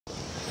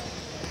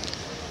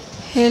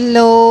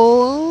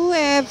Hello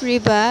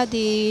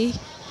everybody!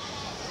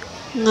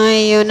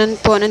 Ngayon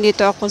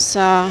nandito ako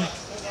sa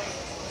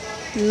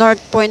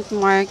North Point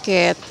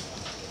Market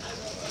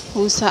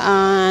kung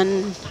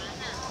saan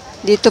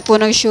dito po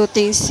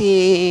nag-shooting si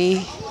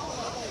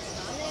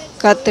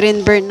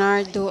Kathryn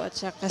Bernardo at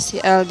saka si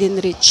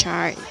Alden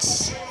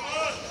Richards.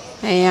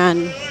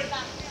 Ayan.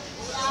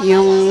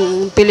 Yung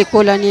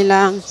pelikula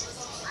nilang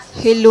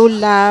Hello,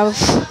 Love,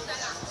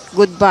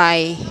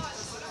 Goodbye.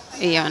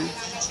 Ayan.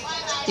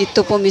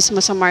 Dito po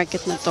mismo sa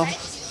market na to.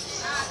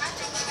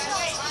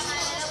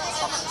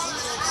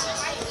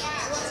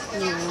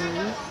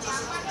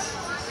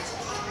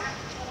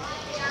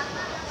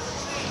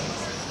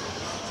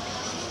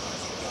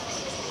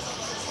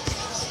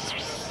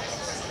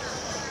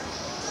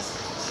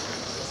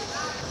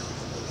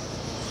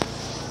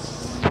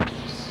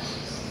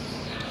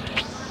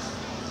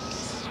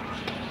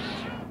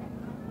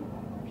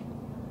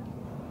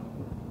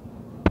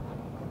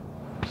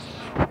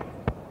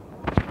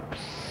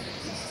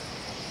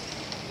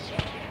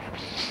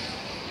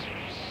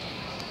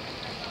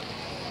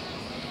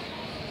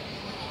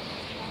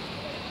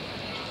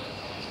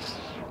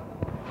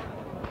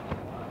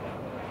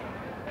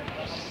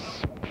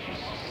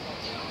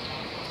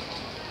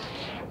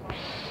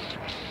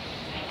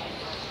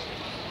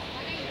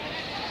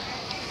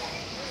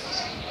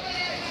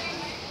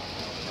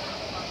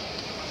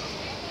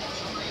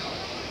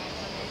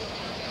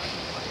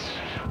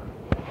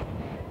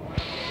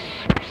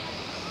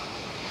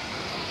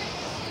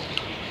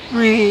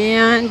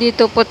 Ayan,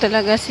 dito po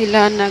talaga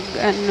sila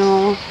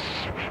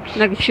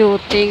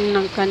nag-shooting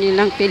ng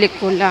kanilang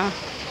pelikula.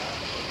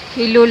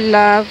 Hello,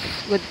 Love,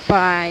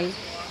 Goodbye.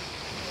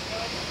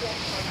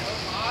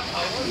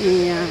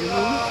 Ayan.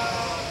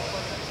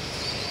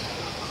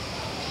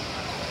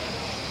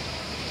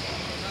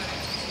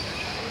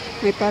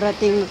 May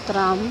parating na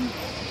tram.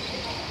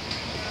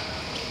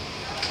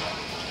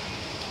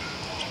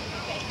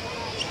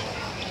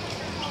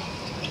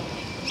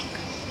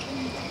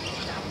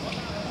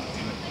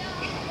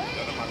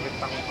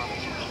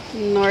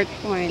 North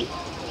Point.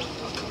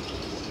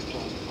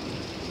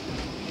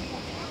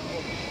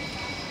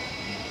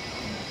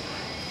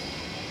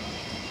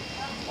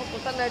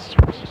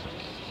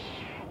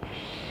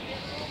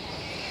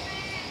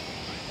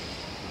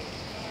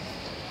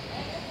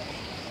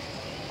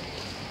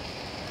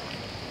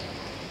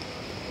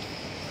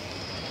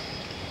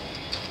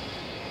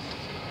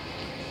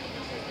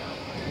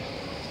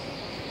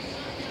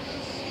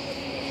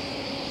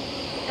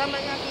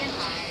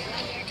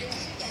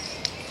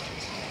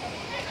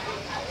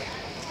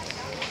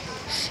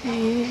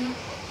 See.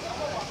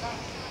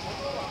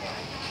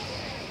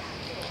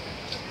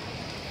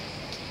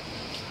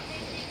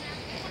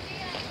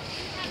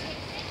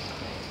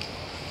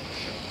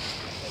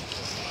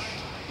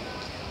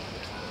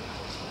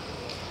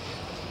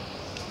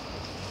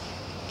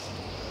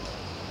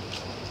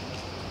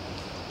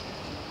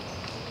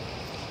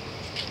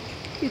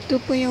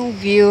 Ito po yung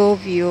view.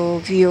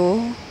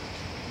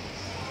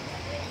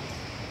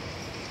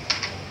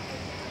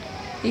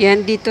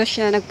 Yan, dito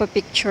siya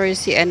nagpa-picture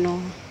si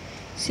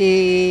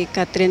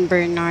Kathryn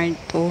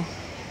Bernardo.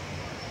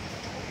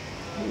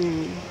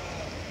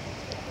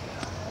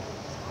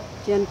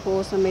 Yan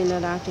po sa may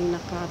lalaking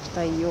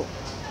nakatayo.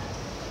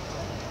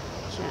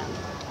 Yan.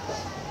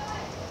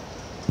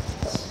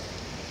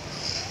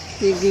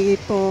 Sige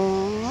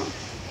po.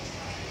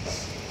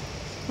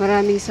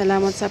 Maraming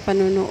salamat sa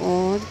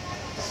panunood.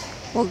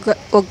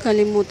 Huwag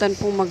kalimutan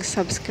pong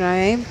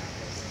mag-subscribe.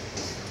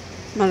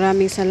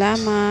 Maraming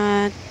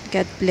salamat.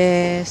 God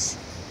bless.